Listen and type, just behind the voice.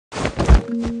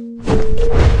No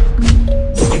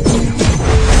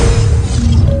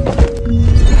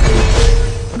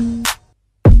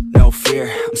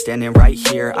fear, I'm standing right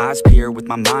here, eyes peer with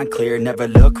my mind clear, never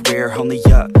look rear, only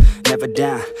up, never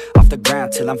down, off the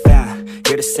ground till I'm found,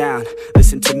 hear the sound,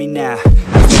 listen to me now,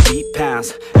 as the beat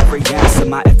pounds, every ounce of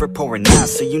my effort pouring out,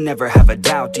 so you never have a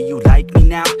doubt, do you like me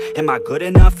now, am I good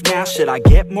enough now, should I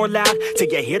get more loud, till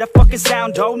you hear the fucking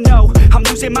sound, oh no, I'm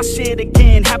losing my shit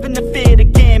again, having to fit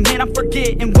again, man I'm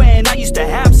forgetting when, I used to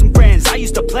have some friends, I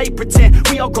used to play pretend,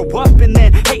 we all grow up and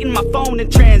then, hating my phone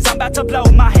and trends, I'm about to blow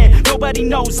my head, nobody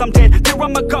knows I'm dead, fear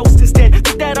I'm a ghost instead,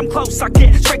 think that I'm close, I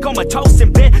get straight comatose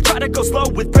in bed, try to go slow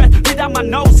with breath, without my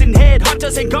nose and head, heart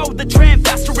doesn't go the trend,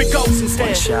 faster it goes instead.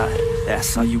 One shot,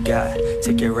 that's all you got,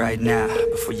 take it right now,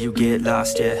 before you get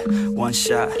lost, yeah, one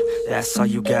shot, that's all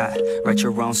you got, write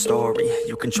your own story,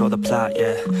 you control the plot,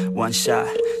 yeah, one shot,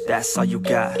 that's all you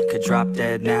got, could drop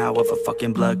dead now of a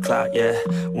fucking blood clot, yeah,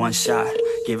 one shot,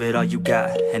 give it all you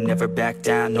got, and never back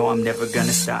down, no I'm never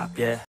gonna stop, yeah.